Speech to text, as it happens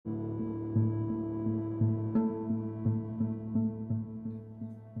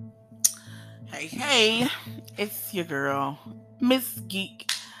Hey, it's your girl, Miss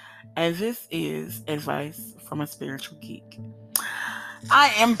Geek, and this is Advice from a Spiritual Geek. I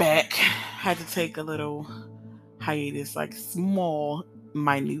am back. Had to take a little hiatus, like small,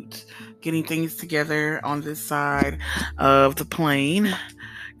 minute, getting things together on this side of the plane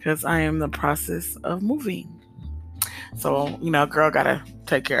because I am in the process of moving. So, girl gotta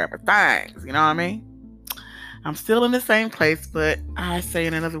take care of her things, you know what I mean? I'm still in the same place, but I say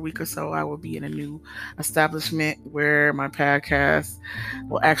in another week or so, I will be in a new establishment where my podcast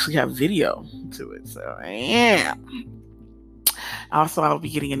will actually have video to it. So, yeah. Also, I'll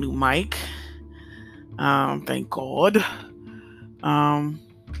be getting a new mic. Thank God.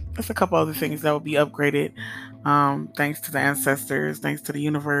 There's a couple other things that will be upgraded. Thanks to the ancestors, thanks to the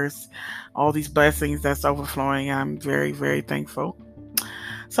universe, all these blessings that's overflowing. I'm very, very thankful.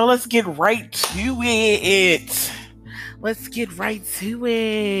 So let's get right to it. Let's get right to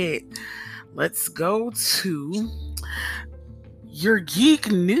it. Let's go to your geek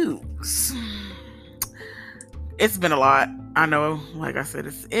news. It's been a lot. I know, like I said,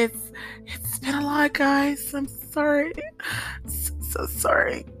 it's been a lot, guys. I'm sorry. So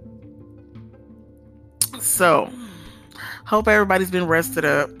sorry. So, hope everybody's been rested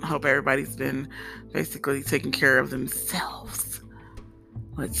up. Hope everybody's been basically taking care of themselves.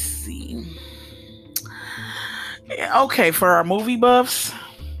 Let's see. Okay, for our movie buffs,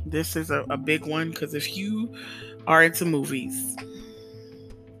 this is a big one because if you are into movies,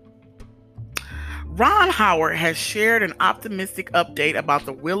 Ron Howard has shared an optimistic update about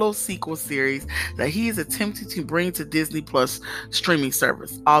the Willow sequel series that he is attempting to bring to Disney Plus streaming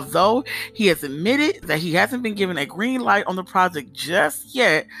service. Although he has admitted that he hasn't been given a green light on the project just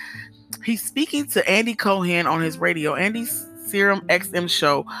yet, he's speaking to Andy Cohen on his radio, Andy's Serum XM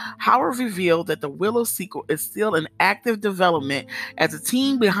show. Howard revealed that the Willow sequel is still in active development as the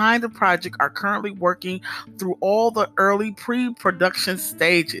team behind the project are currently working through all the early pre-production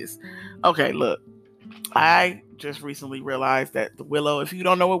stages. Okay, look. I just recently realized that the Willow, if you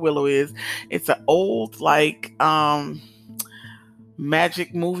don't know what Willow is, it's an old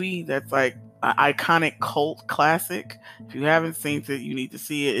magic movie that's like an iconic cult classic. If you haven't seen it, you need to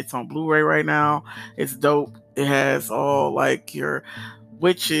see it. It's on Blu-ray right now. It's dope. It has all like your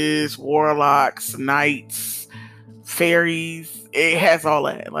witches, warlocks, knights, fairies. It has all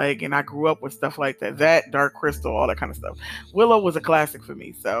that. And I grew up with stuff like that. That Dark Crystal, all that kind of stuff. Willow was a classic for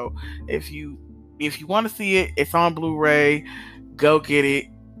me. So if you want to see it, it's on Blu-ray. Go get it.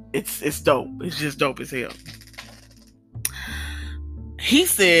 It's dope. It's just dope as hell. He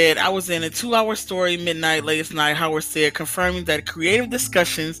said, I was in a 2-hour story midnight last night, Howard said, confirming that creative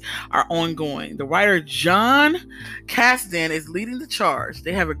discussions are ongoing. The writer John Kasdan is leading the charge.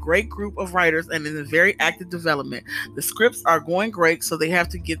 They have a great group of writers and in a very active development. The scripts are going great, so they have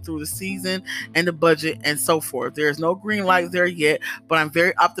to get through the season and the budget and so forth. There is no green light there yet, but I'm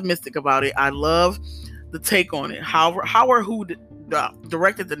very optimistic about it. I love the take on it. Howard, who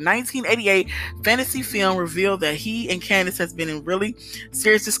directed the 1988 fantasy film, revealed that he and Candace has been in really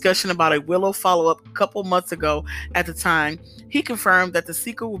serious discussion about a Willow follow-up a couple months ago. At the time, he confirmed that the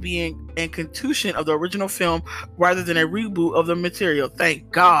sequel will be in continuation of the original film rather than a reboot of the material.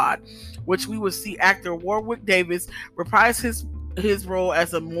 Thank God. Which we will see actor Warwick Davis reprise his role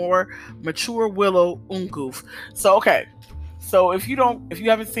as a more mature Willow Ungoof. So okay. So if you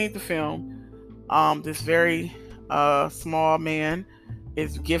haven't seen the film, this very small man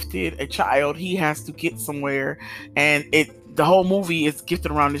is gifted a child. He has to get somewhere, and the whole movie is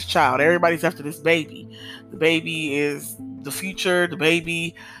gifted around this child. Everybody's after this baby. The baby is the future. The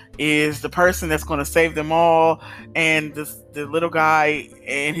baby is the person that's going to save them all. And the little guy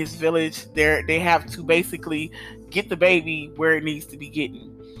and his village, they have to basically get the baby where it needs to be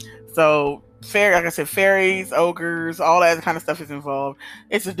getting. So like I said, fairies, ogres, all that kind of stuff is involved.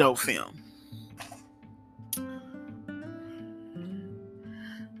 It's a dope film.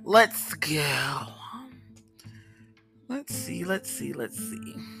 Let's go. Let's see.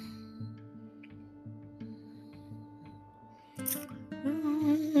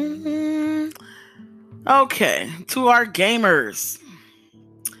 Okay, to our gamers.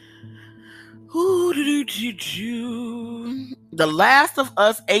 The Last of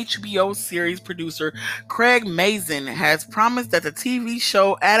Us HBO series producer Craig Mazin has promised that the TV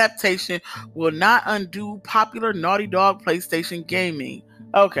show adaptation will not undo popular Naughty Dog PlayStation gaming.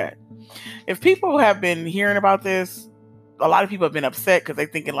 Okay. If people have been hearing about this, a lot of people have been upset because they're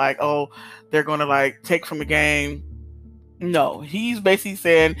thinking they're going to take from the game. No, he's basically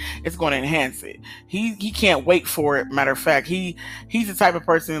saying it's going to enhance it. He can't wait for it. Matter of fact, he's the type of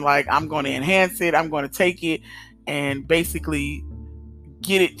person I'm going to enhance it. I'm going to take it and basically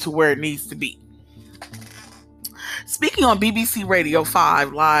get it to where it needs to be. Speaking on BBC Radio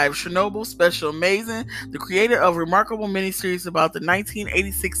 5 Live, Chernobyl Special Amazing, the creator of remarkable miniseries about the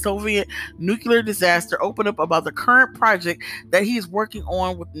 1986 Soviet nuclear disaster, opened up about the current project that he is working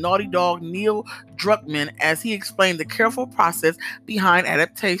on with Naughty Dog Neil Druckmann as he explained the careful process behind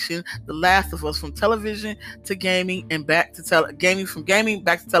adaptation The Last of Us from television to gaming and back to gaming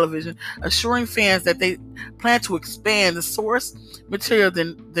back to television, assuring fans that they plan to expand the source material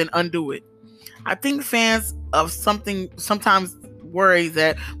than undo it. I think fans of something sometimes worry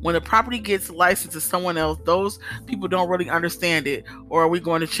that when the property gets licensed to someone else, those people don't really understand it, or are we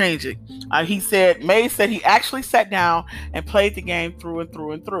going to change it? May said he actually sat down and played the game through and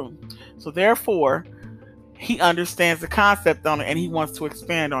through and through. So therefore, he understands the concept on it and he wants to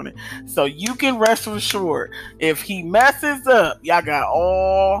expand on it. So you can rest assured, if he messes up, y'all got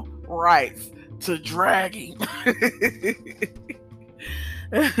all rights to drag him.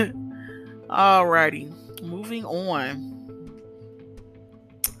 Alrighty, moving on.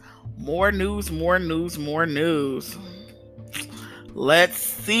 More news. Let's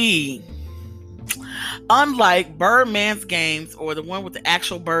see. Unlike Birdman's games or the one with the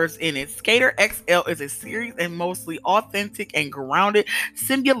actual birds in it, Skater XL is a serious and mostly authentic and grounded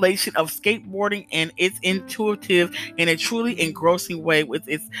simulation of skateboarding, and it's intuitive in a truly engrossing way with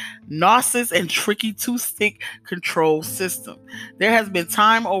its nauseous and tricky two-stick control system. There has been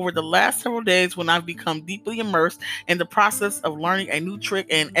time over the last several days when I've become deeply immersed in the process of learning a new trick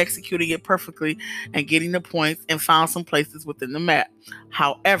and executing it perfectly and getting the points, and found some places within the map.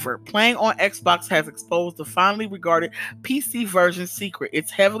 However, playing on Xbox has exposed the fondly regarded PC version secret.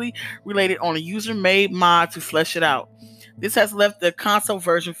 It's heavily related on a user-made mod to flesh it out. This has left the console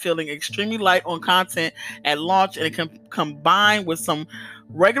version feeling extremely light on content at launch, and it can combine with some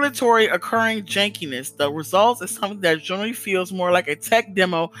regulatory occurring jankiness. The result is something that generally feels more like a tech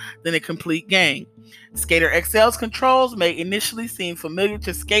demo than a complete game. Skater XL's controls may initially seem familiar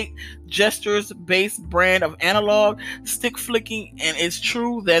to Skate Gesture's base brand of analog stick flicking, and it's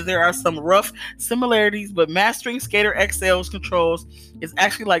true that there are some rough similarities, but mastering Skater XL's controls is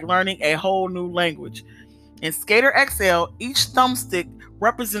actually like learning a whole new language. In Skater XL, each thumbstick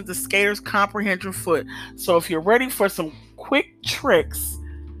represents the skater's comprehension foot. So if you're ready for some quick tricks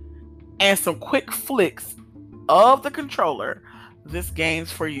and some quick flicks of the controller, this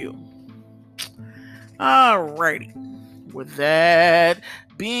game's for you. Alrighty. With that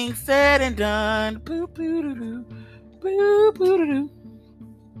being said and done,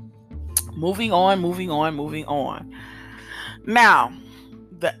 moving on. Now,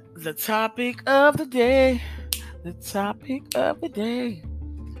 the topic of the day. The topic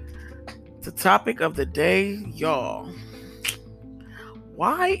of the day, y'all.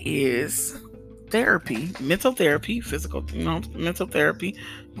 Why is therapy, mental therapy, physical, mental therapy,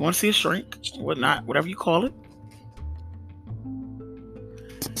 you want to see a shrink, whatnot, whatever you call it,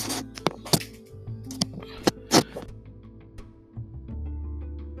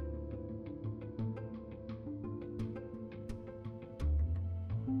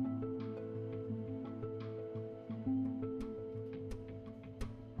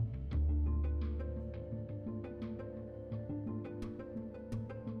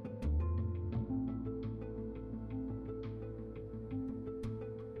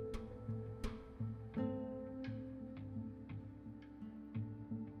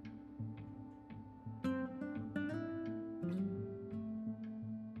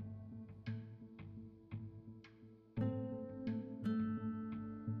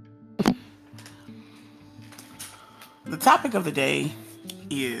 the topic of the day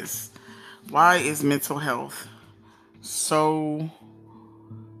is, why is mental health so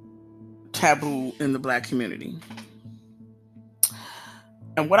taboo in the Black community?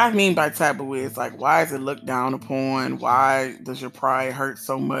 And what I mean by taboo is, like, why is it looked down upon? Why does your pride hurt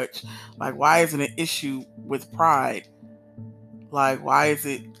so much? Like, why is it an issue with pride? Like, why is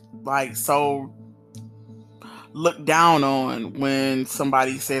it, like, so looked down on when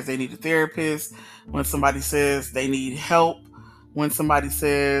somebody says they need a therapist, when somebody says they need help, when somebody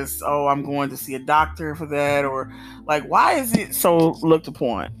says, oh, I'm going to see a doctor for that, or like, why is it so looked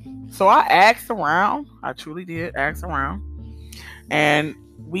upon? So I asked around, I truly did ask around, and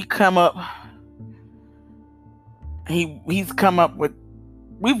we've come up with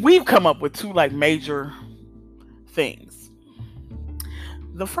two like major things.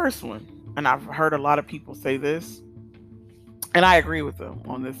 The first one, and I've heard a lot of people say this, and I agree with them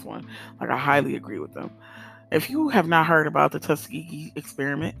on this one. Like, I highly agree with them. If you have not heard about the Tuskegee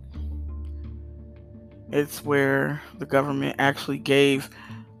experiment, it's where the government actually gave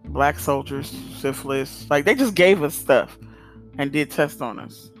Black soldiers syphilis. Like, they just gave us stuff and did tests on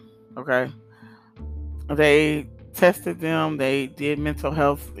us. Okay? They tested them. They did mental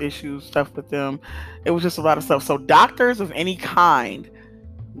health issues stuff with them. It was just a lot of stuff. So doctors of any kind,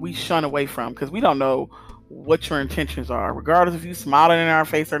 we shun away from because we don't know what your intentions are, regardless if you smiling in our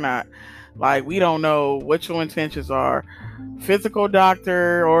face or not. Like we don't know what your intentions are, physical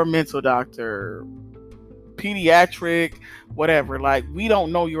doctor or mental doctor, pediatric, whatever. Like we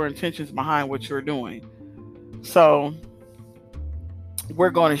don't know your intentions behind what you're doing. So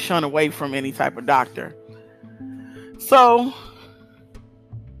we're going to shun away from any type of doctor. So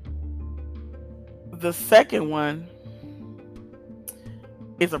the second one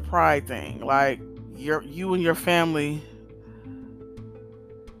is a pride thing. Like you and your family,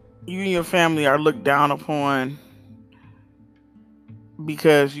 you and your family are looked down upon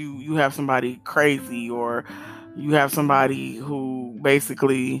because you have somebody crazy, or you have somebody who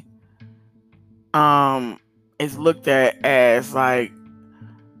basically um is looked at as like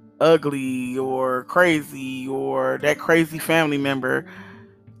ugly or crazy, or that crazy family member,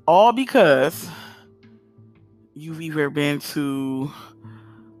 all because you've either been to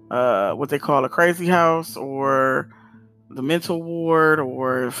what they call a crazy house, or the mental ward,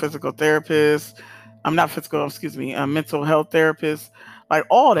 or a physical therapist. I'm not physical, excuse me, a mental health therapist. Like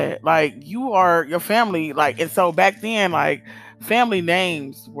all that. Like you are your family. Like, and so back then, like family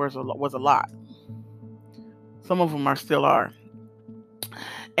names was a lot. Some of them are still are.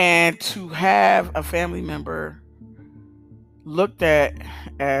 And to have a family member looked at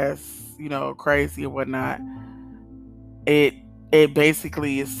as, crazy or whatnot, it it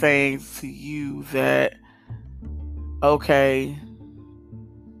basically is saying to you that, okay,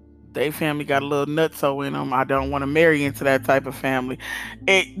 they family got a little nutso in them. I don't want to marry into that type of family.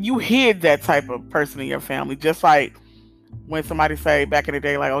 You hid that type of person in your family, just like when somebody say back in the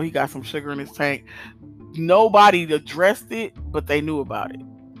day, like, oh, he got some sugar in his tank. Nobody addressed it, but they knew about it.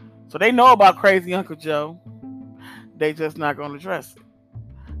 So they know about crazy Uncle Joe. They just not gonna address it.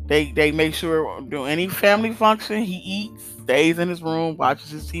 They make sure do any family function he eats, stays in his room, watches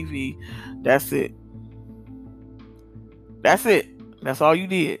his TV. That's it. That's it. That's all you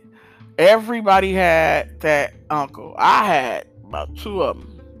did. Everybody had that uncle. I had about two of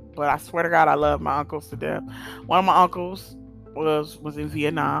them, but I swear to God, I love my uncles to death. One of my uncles was in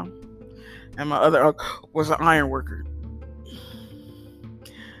Vietnam, and my other uncle was an iron worker.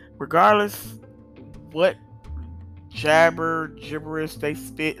 Regardless what gibberish they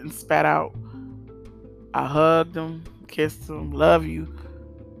spit and spat out, I hugged them, kissed them, love you.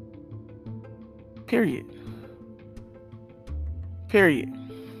 Period. Period.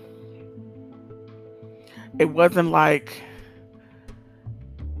 It wasn't like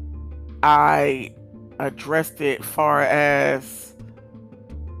I addressed it far as,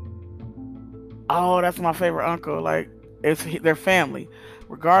 oh, that's my favorite uncle. Like, it's their family.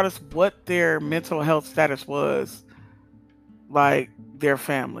 Regardless what their mental health status was, like, their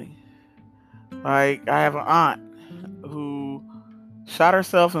family. Like, I have an aunt who shot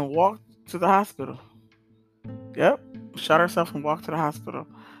herself and walked to the hospital. Yep. Shot herself and walked to the hospital.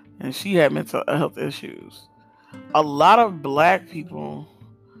 And she had mental health issues. A lot of black people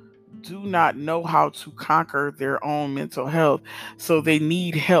do not know how to conquer their own mental health, so they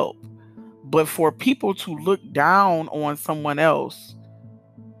need help. But for people to look down on someone else,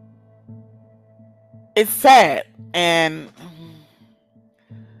 it's sad, and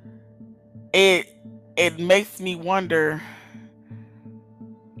it it makes me wonder,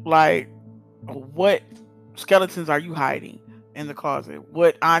 like, what skeletons are you hiding in the closet?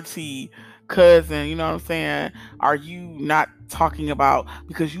 What auntie, cousin, you know what I'm saying, are you not talking about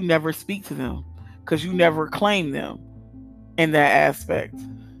because you never speak to them, because you never claim them in that aspect?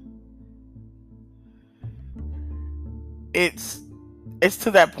 It's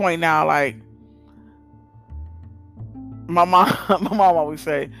to that point now. Like my mom, my mom always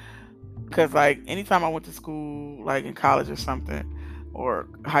say, because like anytime I went to school, like in college or something, or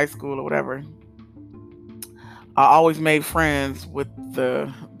high school or whatever, I always made friends with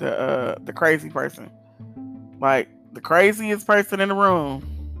the crazy person, like the craziest person in the room.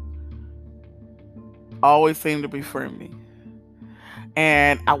 Always seemed to befriend me,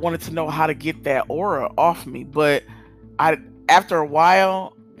 and I wanted to know how to get that aura off me. But I, after a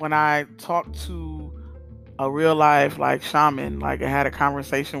while, when I talked to a real life like shaman, like I had a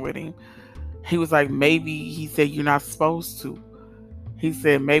conversation with him, he was like, maybe he said you're not supposed to. He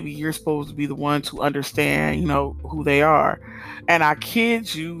said maybe you're supposed to be the one to understand, who they are. And I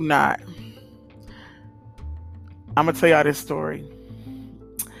kid you not, I'm gonna tell y'all this story.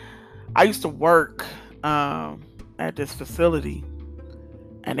 I used to work at this facility,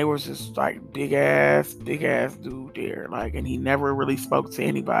 and there was this like big ass dude there, like, and he never really spoke to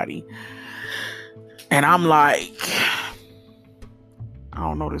anybody. And I'm like, I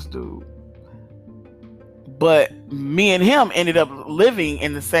don't know this dude. But me and him ended up living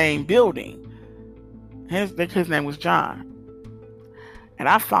in the same building. His name was John. And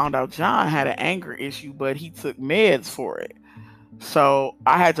I found out John had an anger issue, but he took meds for it. So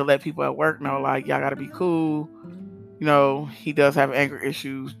I had to let people at work know, like, y'all gotta be cool. You know, he does have anger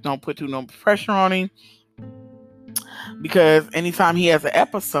issues. Don't put too much pressure on him. Because anytime he has an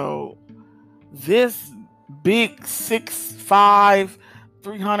episode, this big 6'5",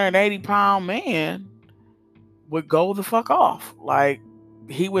 380-pound man would go the fuck off. Like,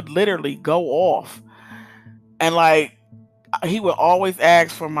 he would literally go off. And like, he would always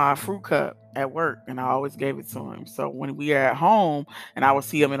ask for my fruit cup at work, and I always gave it to him. So when we were at home and I would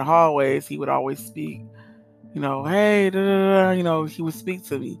see him in the hallways, he would always speak, hey, da, da, da, he would speak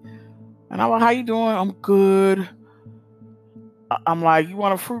to me. And I'm like, how you doing? I'm good. I'm like, you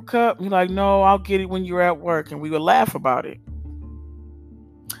want a fruit cup? He's like, no, I'll get it when you're at work. And we would laugh about it.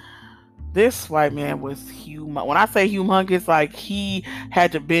 This white man was humongous. When I say humongous, like, he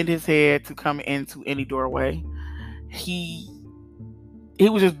had to bend his head to come into any doorway. He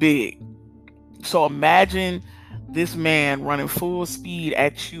was just big. So imagine this man running full speed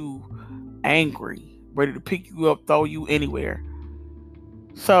at you, angry, ready to pick you up, throw you anywhere.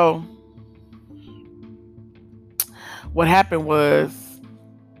 So what happened was,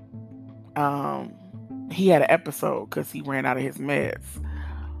 he had an episode because he ran out of his meds.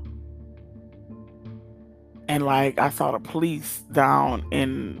 And like, I saw the police down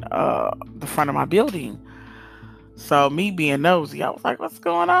in the front of my building. So me being nosy, I was like, what's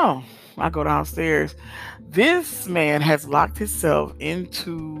going on? I go downstairs. This man has locked himself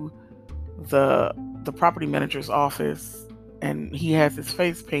into the property manager's office, and he has his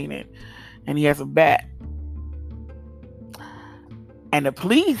face painted, and he has a bat. And the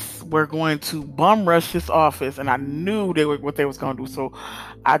police were going to bum rush his office, and I knew what they was going to do. So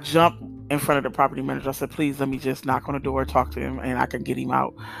I jumped in front of the property manager. I said, please let me just knock on the door, talk to him, and I can get him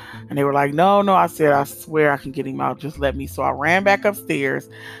out. And they were like, no. I said, I swear I can get him out. Just let me. So I ran back upstairs,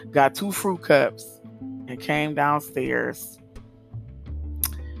 got 2 fruit cups, and came downstairs.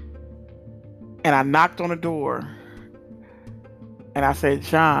 And I knocked on the door. And I said,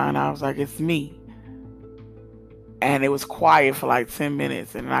 John, I was like, it's me. And it was quiet for like 10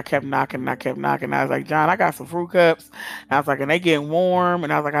 minutes. And I kept knocking. I was like, John, I got some fruit cups. And I was like, and they getting warm.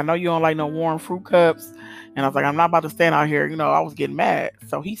 And I was like, I know you don't like no warm fruit cups. And I was like, I'm not about to stand out here. I was getting mad.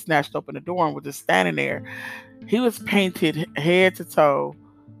 So he snatched open the door and was just standing there. He was painted head to toe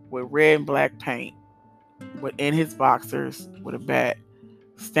with red and black paint, in his boxers with a bat,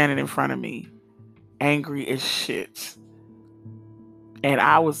 standing in front of me, angry as shit. And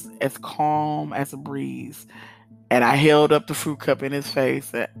I was as calm as a breeze. And I held up the fruit cup in his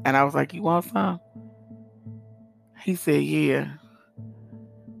face, and I was like, you want some? He said, yeah.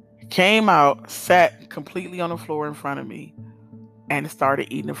 Came out, sat completely on the floor in front of me, and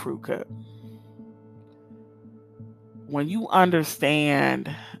started eating the fruit cup. When you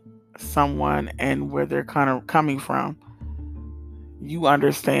understand someone and where they're kind of coming from, you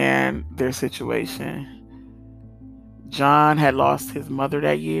understand their situation. John had lost his mother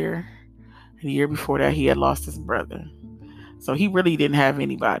that year. And the year before that, he had lost his brother. So he really didn't have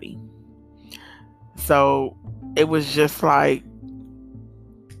anybody. So it was just like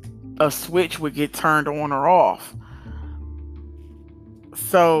a switch would get turned on or off.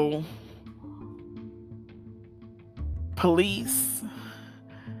 So police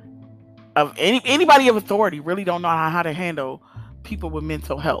of anybody of authority really don't know how to handle people with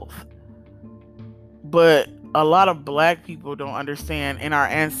mental health. But a lot of Black people don't understand in our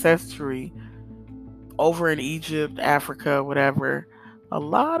ancestry over in Egypt, Africa, whatever, a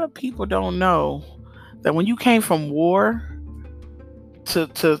lot of people don't know that when you came from war to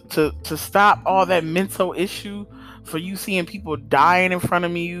stop all that mental issue, for you seeing people dying in front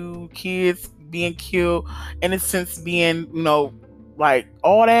of you, kids being killed, innocents being, like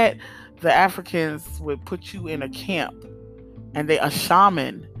all that, the Africans would put you in a camp, and a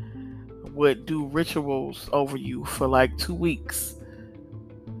shaman would do rituals over you for like 2 weeks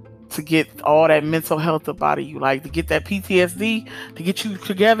to get all that mental health up out of you, like to get that PTSD, to get you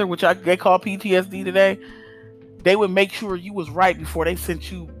together, which they call PTSD today. They would make sure you was right before they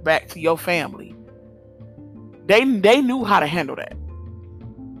sent you back to your family. They knew how to handle that.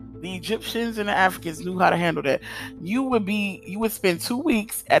 The Egyptians and the Africans knew how to handle that. You would spend 2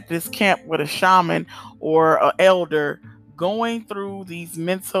 weeks at this camp with a shaman or an elder, going through these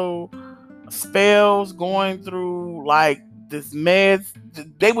mental spells, going through like this meds.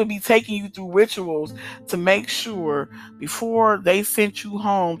 They would be taking you through rituals to make sure before they sent you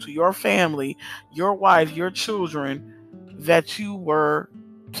home to your family, your wife, your children, that you were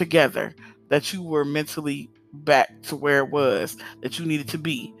together, that you were mentally back to where it was that you needed to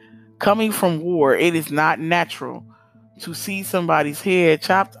be. Coming from war, it is not natural to see somebody's head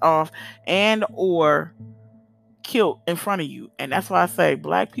chopped off and or killed in front of you. And that's why I say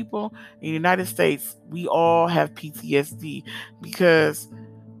black people in the United States, we all have PTSD because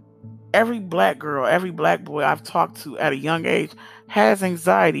every black girl, every black boy I've talked to at a young age has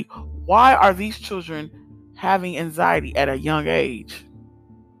anxiety. Why are these children having anxiety at a young age?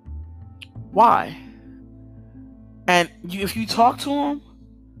 Why? And if you talk to them,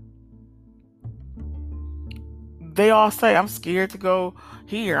 they all say, I'm scared to go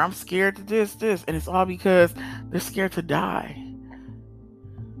here. I'm scared to this. And it's all because they're scared to die.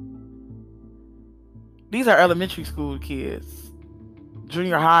 These are elementary school kids,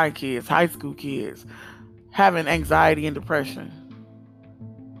 junior high kids, high school kids having anxiety and depression.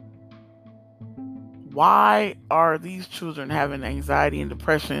 Why are these children having anxiety and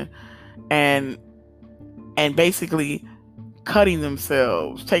depression and basically cutting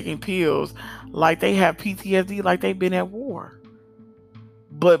themselves, taking pills like they have PTSD, like they've been at war?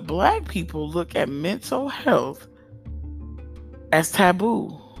 But black people look at mental health as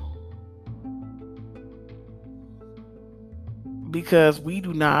taboo because we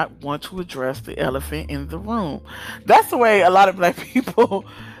do not want to address the elephant in the room. That's the way a lot of black people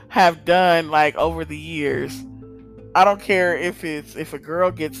have done, like, over the years. I don't care if a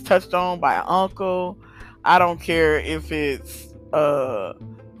girl gets touched on by an uncle. I don't care if it's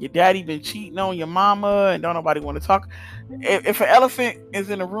your daddy been cheating on your mama and don't nobody want to talk. If an elephant is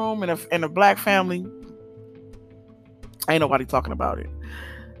in a room in a black family, ain't nobody talking about it.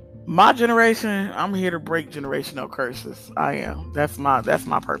 My generation, I'm here to break generational curses. I am. That's my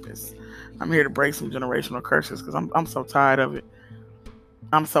purpose. I'm here to break some generational curses because I'm so tired of it.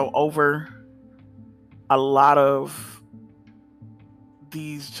 I'm so over a lot of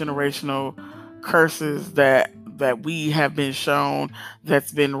these generational curses that we have been shown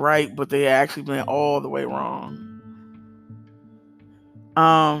that's been right, but they actually been all the way wrong.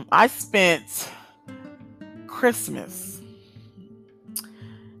 I spent Christmas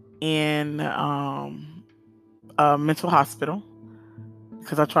in a mental hospital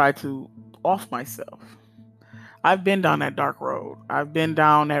because I tried to off myself. I've been down that dark road. I've been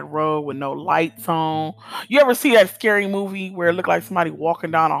down that road with no lights on. You ever see that scary movie where it looked like somebody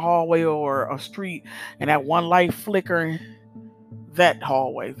walking down a hallway or a street and that one light flickering? That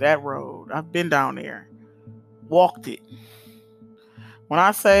hallway, that road. I've been down there. Walked it. When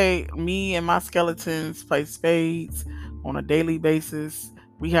I say me and my skeletons play spades on a daily basis,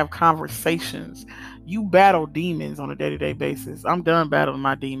 we have conversations. You battle demons on a day-to-day basis. I'm done battling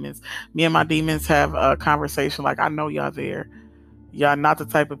my demons. Me and my demons have a conversation like, I know y'all there. Y'all not the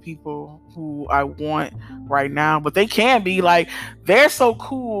type of people who I want right now, but they can be. Like, they're so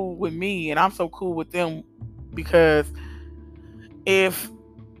cool with me and I'm so cool with them because if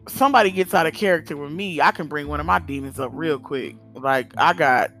somebody gets out of character with me, I can bring one of my demons up real quick. Like, I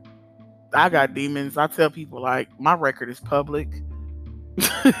got demons. I tell people, like, my record is public.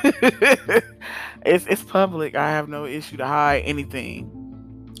 It's public. I have no issue to hide anything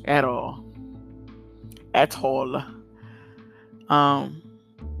at all. At all.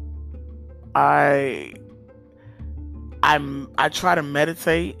 I try to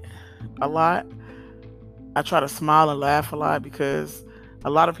meditate a lot. I try to smile and laugh a lot because a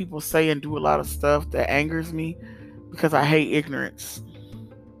lot of people say and do a lot of stuff that angers me because I hate ignorance.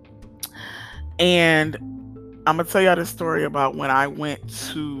 And I'm going to tell y'all this story about when I went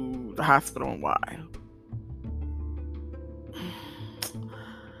to the hospital and why.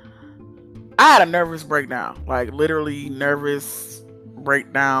 I had a nervous breakdown, like literally nervous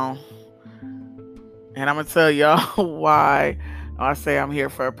breakdown. And I'm going to tell y'all why I say I'm here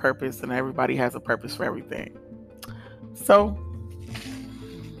for a purpose and everybody has a purpose for everything. So,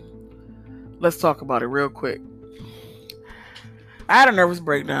 let's talk about it real quick. I had a nervous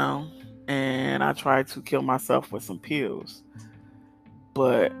breakdown and I tried to kill myself with some pills.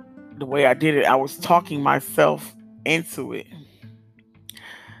 But the way I did it, I was talking myself into it.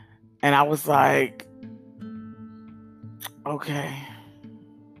 And I was like, okay.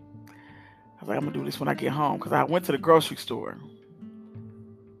 I was like, I'm going to do this when I get home because I went to the grocery store.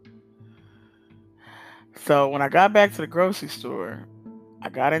 So when I got back to the grocery store, I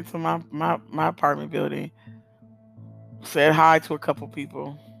got into my apartment building, said hi to a couple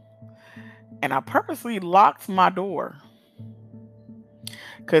people, and I purposely locked my door.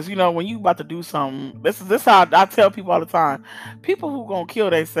 Cause when you about to do something, this how I tell people all the time. People who gonna kill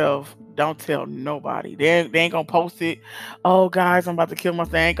themselves don't tell nobody. They ain't gonna post it. Oh guys, I'm about to kill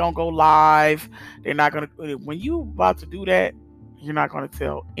myself. They ain't gonna go live. They're not gonna. When you about to do that, you're not gonna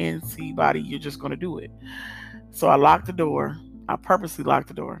tell anybody. You're just gonna do it. So I locked the door. I purposely locked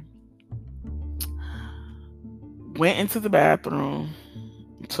the door. Went into the bathroom.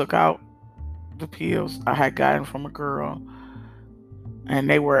 Took out the pills I had gotten from a girl, and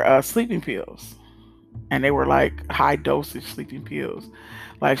they were sleeping pills, and they were like high dosage sleeping pills.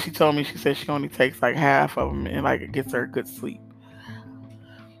 Like she told me, she said she only takes like half of them, and like it gets her a good sleep.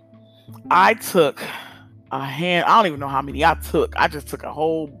 I took a hand. I don't even know how many I took. I just took a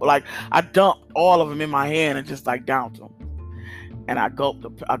whole like I dumped all of them in my hand and just like downed them. And I gulped a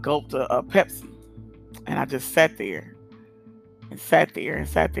Pepsi, and I just sat there and sat there and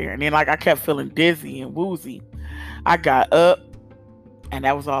sat there, and then like I kept feeling dizzy and woozy. I got up, and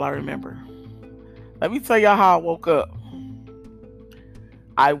that was all I remember. Let me tell y'all how I woke up.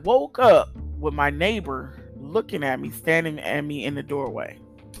 I woke up with my neighbor looking at me, standing at me in the doorway.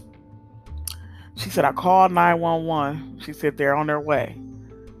 She said, I called 911. She said, they're on their way.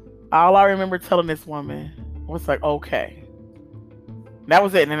 All I remember telling this woman was like, okay. That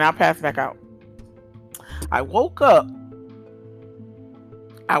was it. And then I passed back out. I woke up.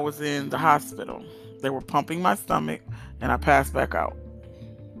 I was in the hospital. They were pumping my stomach, and I passed back out.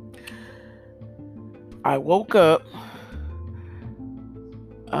 I woke up.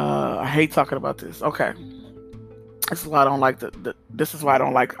 I hate talking about this. Okay. This is why I don't like this is why I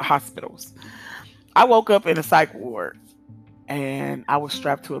don't like hospitals. I woke up in a psych ward, and I was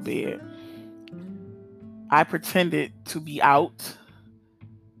strapped to a bed. I pretended to be out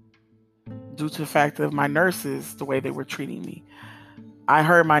due to the fact of my nurses, the way they were treating me. I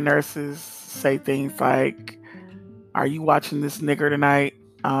heard my nurses say things like, are you watching this nigger tonight?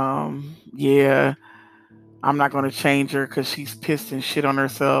 Yeah. I'm not going to change her because she's pissed and shit on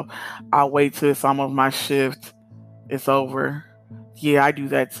herself. I'll wait till it's almost my shift. It's over. Yeah, I do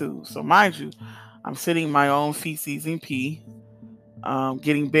that too. So mind you, I'm sitting my own feces and pee,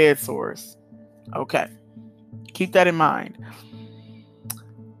 getting bed sores. Okay. Keep that in mind.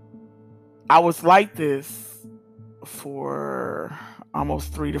 I was like this for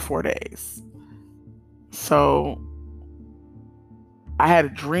almost 3 to 4 days. So I had a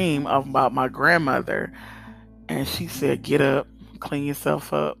dream about my grandmother, and she said, get up, clean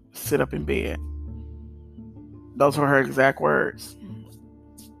yourself up, sit up in bed. Those were her exact words.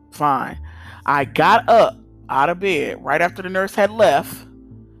 Fine. I got up out of bed right after the nurse had left,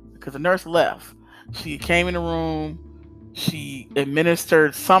 because the nurse left. She came in the room, she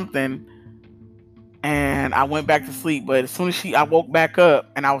administered something, and I went back to sleep. But as soon as I woke back up,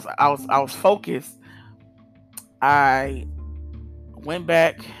 and I was focused, I went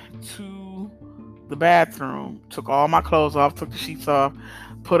back to the bathroom, took all my clothes off, took the sheets off,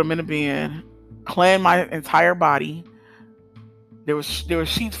 put them in the bin, cleaned my entire body. There were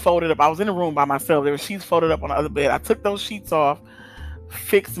sheets folded up. I was in the room by myself. There were sheets folded up on the other bed. I took those sheets off,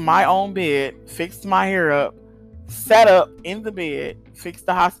 fixed my own bed, fixed my hair up, sat up in the bed, fixed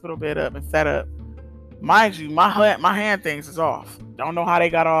the hospital bed up, and sat up. Mind you, my hand things is off. Don't know how they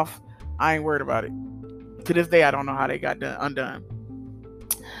got off. I ain't worried about it. To this day, I don't know how they got undone.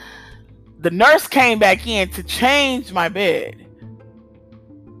 The nurse came back in to change my bed.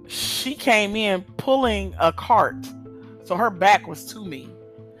 She came in pulling a cart. So her back was to me.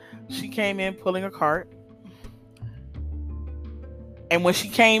 She came in pulling a cart. And when she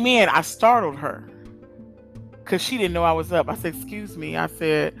came in, I startled her, because she didn't know I was up. I said, excuse me. I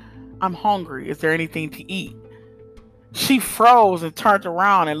said, I'm hungry. Is there anything to eat? She froze and turned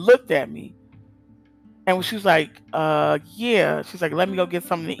around and looked at me. And she was like, yeah. She's like, let me go get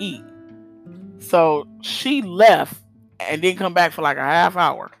something to eat. So she left and didn't come back for like a half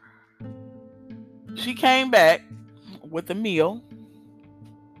hour. She came back with a meal,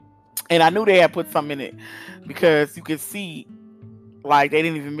 and I knew they had put something in it, because you could see like they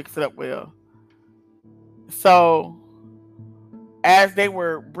didn't even mix it up well. So as they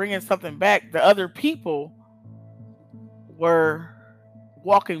were bringing something back, the other people were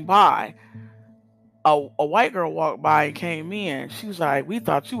walking by. A white girl walked by and came in. She was like, we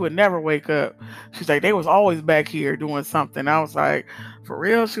thought you would never wake up. She's like, they was always back here doing something. I was like, for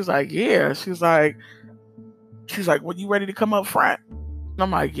real? She was like, yeah. She was like, well, you ready to come up front? And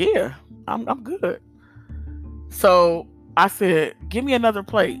I'm like, yeah, I'm good. So I said, give me another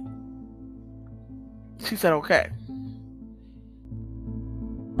plate. She said, okay.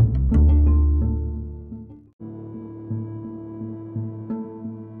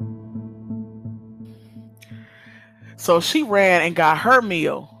 So she ran and got her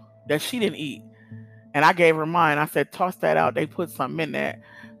meal that she didn't eat. And I gave her mine. I said, toss that out. They put something in that.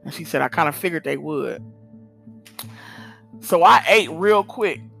 And she said, I kind of figured they would. So I ate real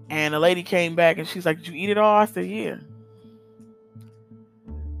quick. And the lady came back and she's like, did you eat it all? I said, yeah.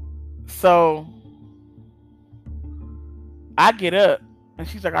 So I get up and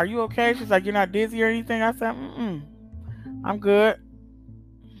she's like, are you okay? She's like, you're not dizzy or anything? I said, I'm good.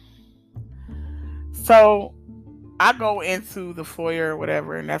 So I go into the foyer or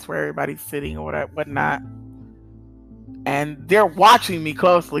whatever, and that's where everybody's sitting or whatnot. And they're watching me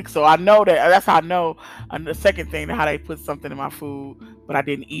closely. So I know that's how I know. And the second thing, how they put something in my food, but I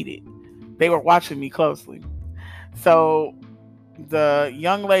didn't eat it. They were watching me closely. So the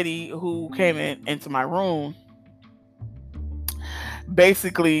young lady who came into my room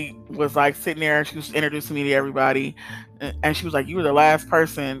basically was like sitting there and she was introducing me to everybody. And she was like, you were the last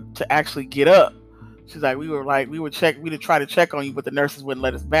person to actually get up. She's like, we would try to check on you, but the nurses wouldn't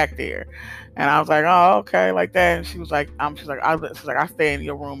let us back there. And I was like, oh, okay, like that. And she was like, I stay in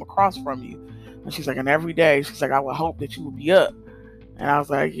your room across from you. And she's like, and every day, she's like, I would hope that you would be up. And I was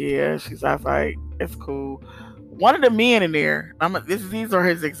like, yeah. I was like, it's cool. One of the men in there, these are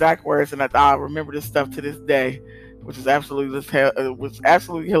his exact words, and I remember this stuff to this day, which is absolutely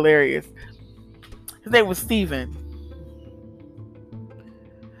hilarious. His name was Steven.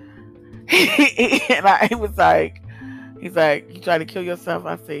 And he was like, he's like, you tried to kill yourself?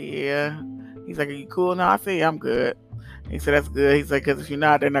 I said, yeah. He's like, are you cool now? I said, yeah, I'm good. He said, that's good. He's like, because if you're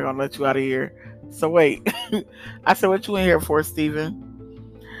not, they're not going to let you out of here. So wait. I said, what you in here for,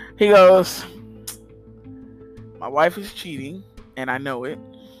 Steven? He goes, my wife is cheating, and I know it.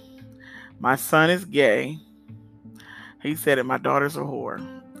 My son is gay. He said, and my daughter's a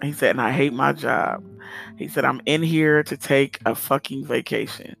whore. He said, and I hate my job. He said, I'm in here to take a fucking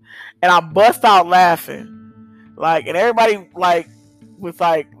vacation. And I bust out laughing. Like, and everybody was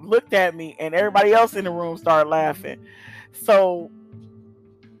like, looked at me, and everybody else in the room started laughing. So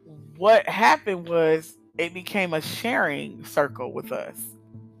what happened was it became a sharing circle with us.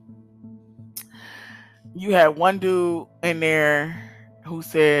 You had one dude in there who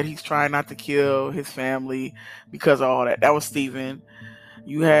said he's trying not to kill his family because of all that. That was Steven.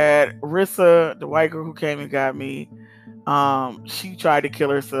 You had Rissa, the white girl who came and got me. She tried to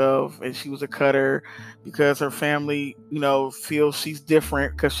kill herself, and she was a cutter because her family, feels she's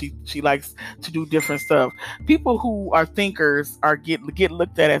different because she likes to do different stuff. People who are thinkers get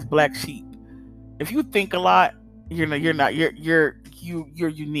looked at as black sheep. If you think a lot, you're not. You're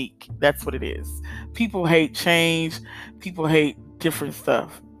unique. That's what it is. People hate change. People hate different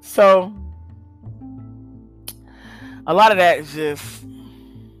stuff. So a lot of that is just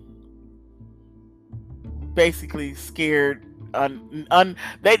basically scared. They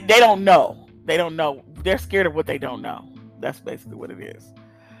don't know. They don't know. They're scared of what they don't know. That's basically what it is.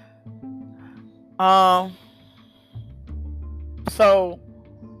 So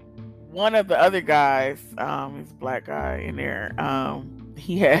one of the other guys, this black guy in there,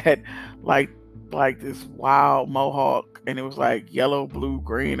 he had like this wild mohawk, and it was like yellow, blue,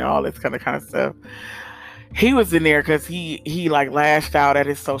 green, all this kind of stuff. He was in there because he like lashed out at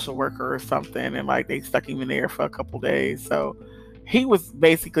his social worker or something, and like they stuck him in there for a couple days. So he was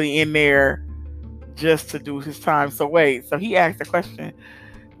basically in there just to do his time. So he asked a question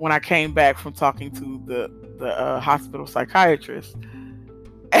when I came back from talking to the hospital psychiatrist.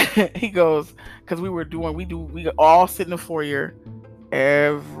 He goes, because we all sit in the foyer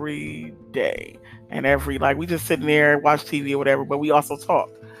every day, and we just sit in there, watch TV or whatever, but we also talk.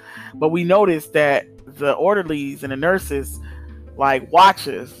 But we noticed that the orderlies and the nurses watch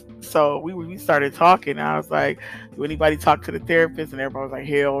us. So we started talking. And I was like, do anybody talk to the therapist? And everybody was like,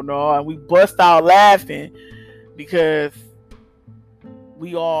 hell no. And we bust out laughing because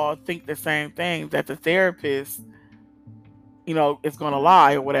we all think the same thing, that the therapist, is going to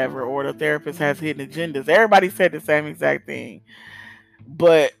lie or whatever, or the therapist has hidden agendas. Everybody said the same exact thing.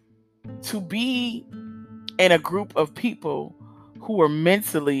 But to be in a group of people who are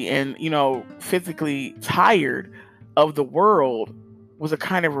mentally and, physically tired of the world was a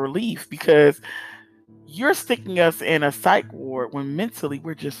kind of relief, because you're sticking us in a psych ward when mentally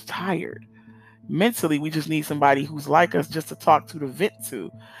we're just tired. Mentally, we just need somebody who's like us, just to talk to, vent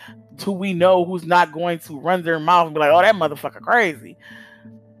to we know who's not going to run their mouth and be like, oh, that motherfucker crazy.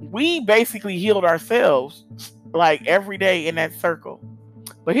 We basically healed ourselves every day in that circle.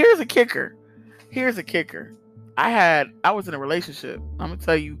 But here's a kicker. I was in a relationship. I'm gonna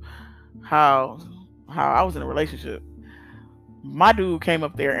tell you how I was in a relationship. My dude came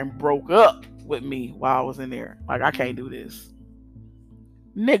up there and broke up with me while I was in there. I can't do this.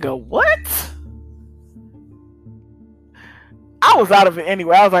 Nigga, what? I was out of it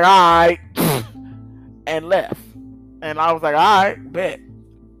anyway. I was like, all right, and left. And I was like, all right, bet.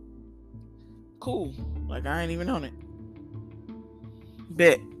 Cool. Like, I ain't even on it.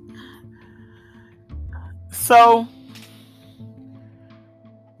 Bet. So,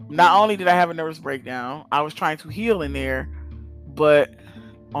 not only did I have a nervous breakdown, I was trying to heal in there, but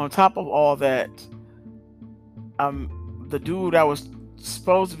on top of all that, the dude I was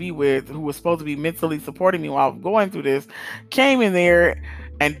supposed to be with, who was supposed to be mentally supporting me while I was going through this, came in there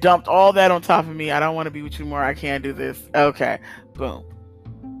and dumped all that on top of me. I don't want to be with you more. I can't do this. Okay. Boom.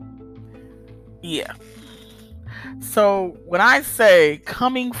 Yeah. So when I say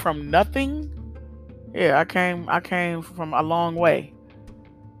coming from nothing, yeah, I came from a long way.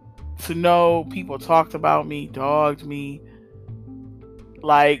 To know people talked about me, dogged me.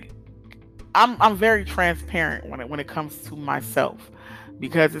 Like, I'm very transparent when it comes to myself,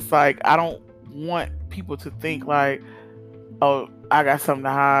 because it's like I don't want people to think like, oh, I got something to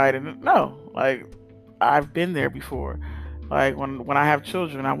hide. And no, like, I've been there before. Like, when I have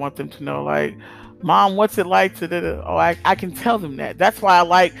children, I want them to know, like, mom, what's it like to do? Oh, I can tell them that. That's why I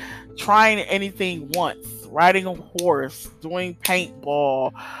like trying anything once, riding a horse, doing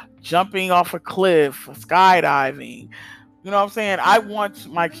paintball, jumping off a cliff, skydiving. You know what I'm saying? I want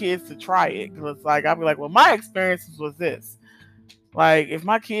my kids to try it, because it's like, I'll be like, well, my experiences was this. Like, if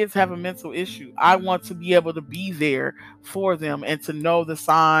my kids have a mental issue, I want to be able to be there for them and to know the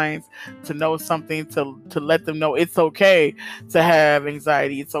signs, to know something, to let them know it's okay to have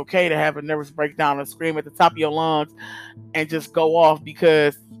anxiety. It's okay to have a nervous breakdown and scream at the top of your lungs and just go off,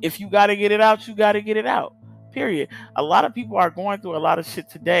 because if you got to get it out, you got to get it out. Period. A lot of people are going through a lot of shit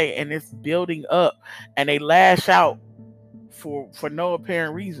today, and it's building up, and they lash out for no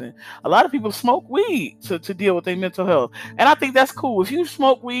apparent reason. A lot of people smoke weed to deal with their mental health. And I think that's cool. If you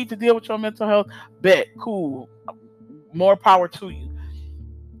smoke weed to deal with your mental health, bet, cool. More power to you.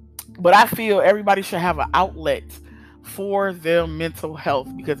 But I feel everybody should have an outlet for their mental health,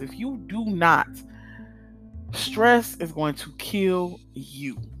 because if you do not, stress is going to kill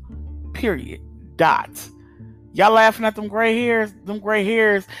you. Period. Dot. Y'all laughing at them gray hairs? Them gray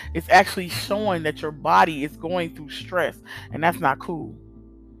hairs is actually showing that your body is going through stress, and that's not cool.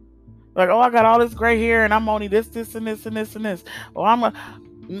 Like, oh, I got all this gray hair, and I'm only this, and this, and this, and this. Oh,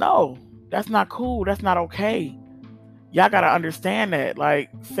 no, that's not cool. That's not okay. Y'all gotta understand that. Like,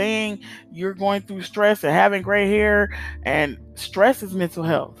 saying you're going through stress and having gray hair, and stress is mental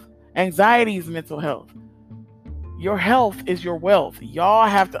health. Anxiety is mental health. Your health is your wealth. Y'all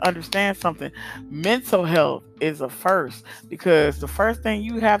have to understand something. Mental health is a first, because the first thing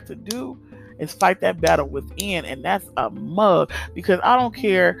you have to do is fight that battle within, and that's a mug. Because I don't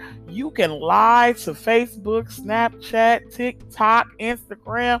care, you can lie to Facebook, Snapchat, TikTok,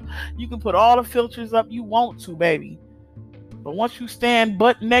 Instagram. You can put all the filters up you want to, baby. But once you stand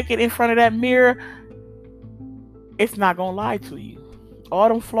butt naked in front of that mirror, it's not gonna lie to you. All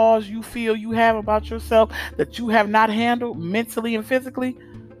them flaws you feel you have about yourself that you have not handled mentally and physically,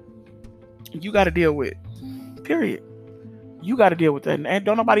 you got to deal with. Period. You got to deal with that. And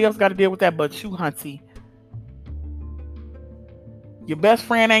don't nobody else got to deal with that but you, hunty. Your best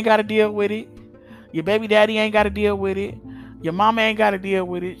friend ain't got to deal with it. Your baby daddy ain't got to deal with it. Your mama ain't got to deal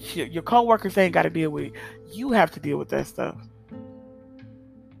with it. Your co-workers ain't got to deal with it. You have to deal with that stuff.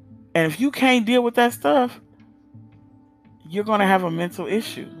 And if you can't deal with that stuff, you're going to have a mental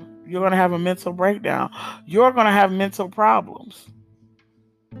issue. You're going to have a mental breakdown. You're going to have mental problems.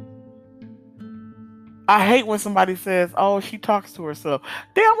 I hate when somebody says, oh, she talks to herself.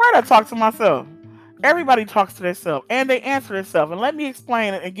 Damn right I talk to myself. Everybody talks to themselves, and they answer themselves. And let me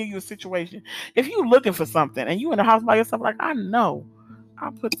explain it and give you a situation. If you're looking for something and you in the house by yourself, like, I know I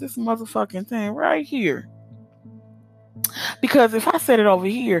put this motherfucking thing right here. Because if I said it over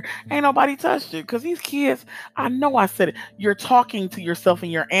here, ain't nobody touched it. Because these kids, I know I said it. You're talking to yourself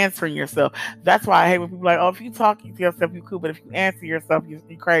and you're answering yourself. That's why I hate when people are like, oh, if you talking to yourself, you cool. But if you answer yourself, you're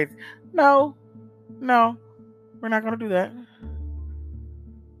crazy. No, we're not going to do that.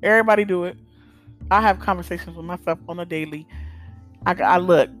 Everybody do it. I have conversations with myself on a daily. I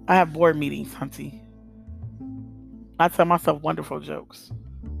have board meetings, hunty. I tell myself wonderful jokes.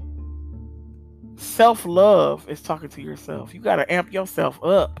 Self-love is talking to yourself. You got to amp yourself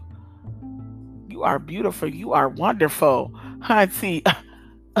up. You are beautiful. You are wonderful. Hunty.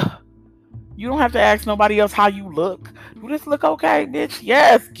 You don't have to ask nobody else how you look. You just look okay, bitch.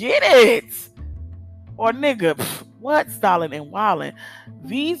 Yes, get it. Or nigga, what? Stalin and wildin'.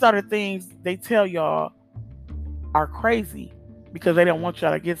 These are the things they tell y'all are crazy because they don't want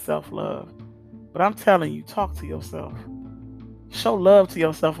y'all to get self-love. But I'm telling you, talk to yourself. Show love to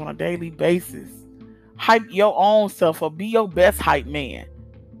yourself on a daily basis. Hype your own self or be your best hype man.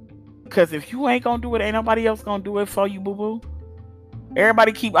 Because if you ain't gonna do it, ain't nobody else gonna do it for you, boo boo.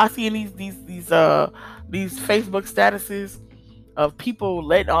 Everybody I see in these Facebook statuses of people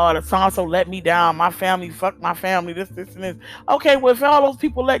letting the so-and-so let me down, my family, fuck my family, this and this. Okay, well, if all those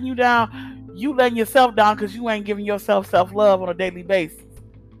people letting you down, you letting yourself down because you ain't giving yourself self-love on a daily basis.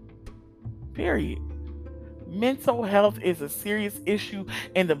 Period. Mental health is a serious issue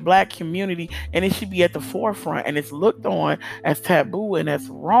in the Black community, and it should be at the forefront, and it's looked on as taboo, and that's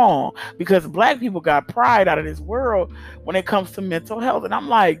wrong, because Black people got pride out of this world when it comes to mental health. And I'm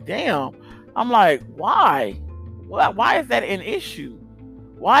like, damn. I'm like, why? Why is that an issue?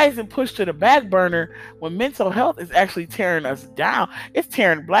 Why is it pushed to the back burner when mental health is actually tearing us down? It's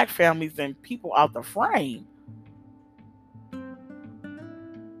tearing Black families and people out the frame.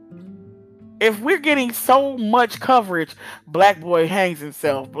 If we're getting so much coverage, Black boy hangs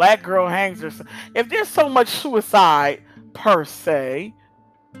himself, Black girl hangs herself. If there's so much suicide per se,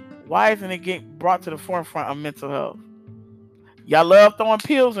 why isn't it getting brought to the forefront of mental health? Y'all love throwing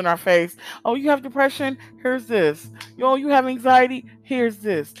pills in our face. Oh, you have depression? Here's this. Yo, you have anxiety? Here's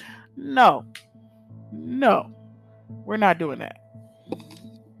this. No, we're not doing that.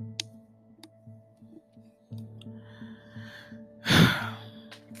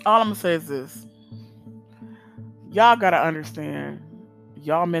 All I'm going to say is this. Y'all got to understand,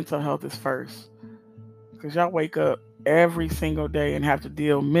 y'all mental health is first. Because y'all wake up every single day and have to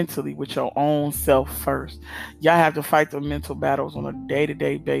deal mentally with your own self first. Y'all have to fight the mental battles on a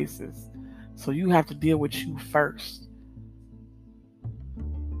day-to-day basis. So you have to deal with you first.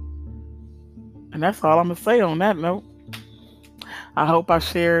 And that's all I'm going to say on that note. I hope I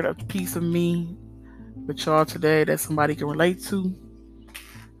shared a piece of me with y'all today that somebody can relate to.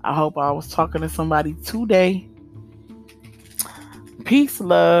 I hope I was talking to somebody today. Peace,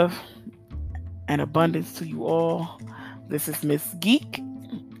 love, and abundance to you all. This is Miss Geek,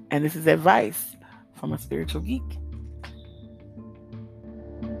 and this is advice from a spiritual geek.